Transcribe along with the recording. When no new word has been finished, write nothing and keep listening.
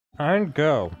And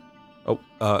go. Oh,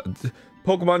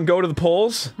 Pokemon Go to the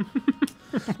polls?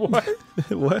 What?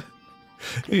 What?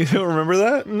 You don't remember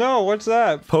that? No, what's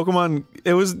that? Pokemon,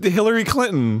 it was Hillary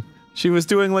Clinton. She was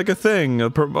doing like a thing,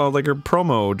 like her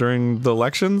promo during the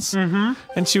elections. Mm-hmm.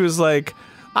 And she was like,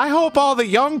 I hope all the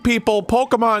young people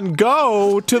Pokemon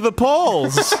Go to the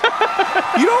polls.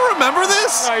 You don't remember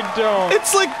this? I don't.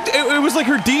 It's like, it was like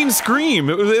her Dean Scream.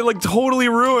 It like totally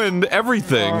ruined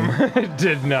everything. It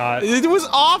did not. It was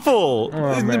awful.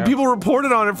 Oh, And man. people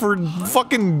reported on it for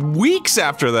fucking weeks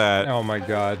after that. Oh my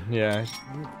god, yeah.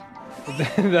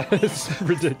 That is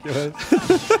ridiculous.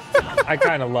 I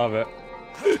kind of love it.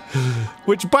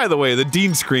 Which, by the way, the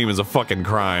Dean Scream is a fucking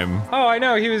crime. Oh, I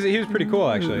know, he was pretty cool,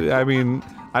 actually. I mean,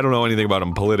 I don't know anything about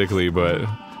him politically, but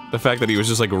the fact that he was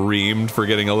just like reamed for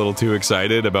getting a little too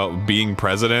excited about being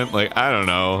president, like, I don't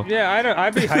know. Yeah,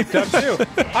 I'd be hyped up too.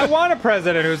 I want a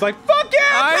president who's like, fuck yeah,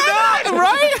 I know,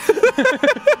 right?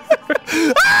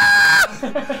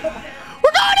 Ah!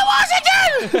 We're going to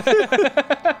Washington!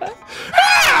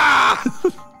 Ah!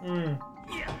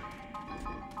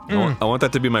 I want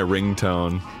that to be my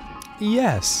ringtone.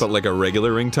 Yes. But like a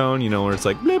regular ringtone, you know, where it's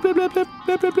like blah blah blah blah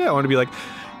blah blah blah. I want to be like,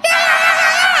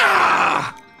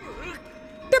 yeah!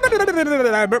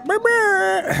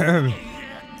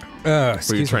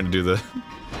 Were you trying to do the?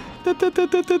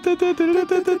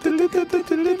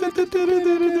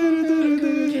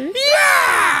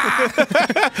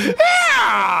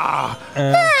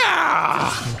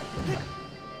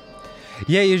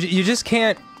 Yeah, you just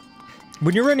can't.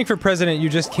 When you're running for president, you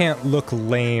just can't look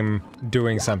lame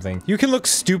doing something. You can look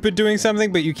stupid doing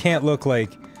something, but you can't look,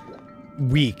 like,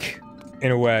 weak, in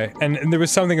a way. And there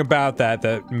was something about that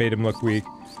that made him look weak.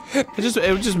 It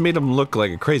just made him look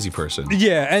like a crazy person.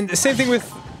 Yeah, and the same thing with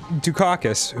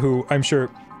Dukakis, who I'm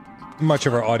sure much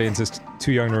of our audience is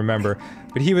too young to remember,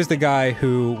 but he was the guy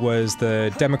who was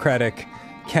the Democratic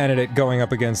candidate going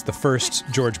up against the first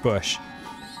George Bush.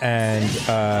 And,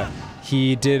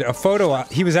 he did a photo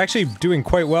op. He was actually doing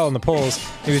quite well in the polls.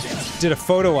 He did a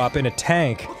photo op in a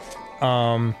tank,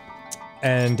 and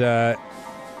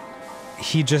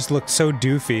he just looked so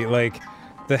doofy. Like,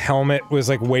 the helmet was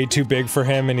like way too big for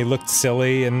him, and he looked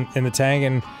silly in the tank,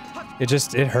 and it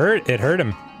hurt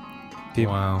him.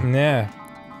 Wow. Yeah.